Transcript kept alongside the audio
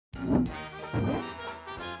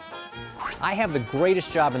I have the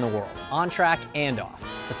greatest job in the world, on track and off.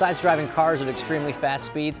 Besides driving cars at extremely fast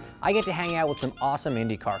speeds, I get to hang out with some awesome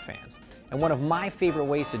IndyCar fans. And one of my favorite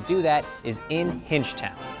ways to do that is in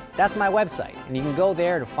Hinchtown. That's my website, and you can go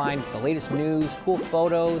there to find the latest news, cool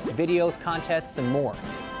photos, videos, contests, and more.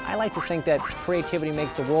 I like to think that creativity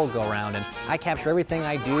makes the world go round, and I capture everything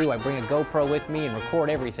I do. I bring a GoPro with me and record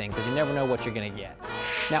everything, because you never know what you're gonna get.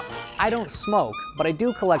 Now, I don't smoke, but I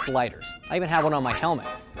do collect lighters. I even have one on my helmet.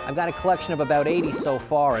 I've got a collection of about 80 so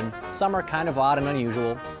far, and some are kind of odd and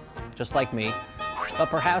unusual, just like me. But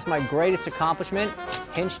perhaps my greatest accomplishment,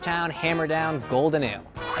 Hinchtown Hammerdown Golden Ale,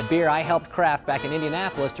 a beer I helped craft back in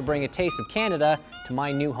Indianapolis to bring a taste of Canada to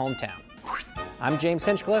my new hometown. I'm James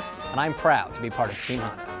Hinchcliffe, and I'm proud to be part of Team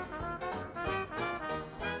Honda.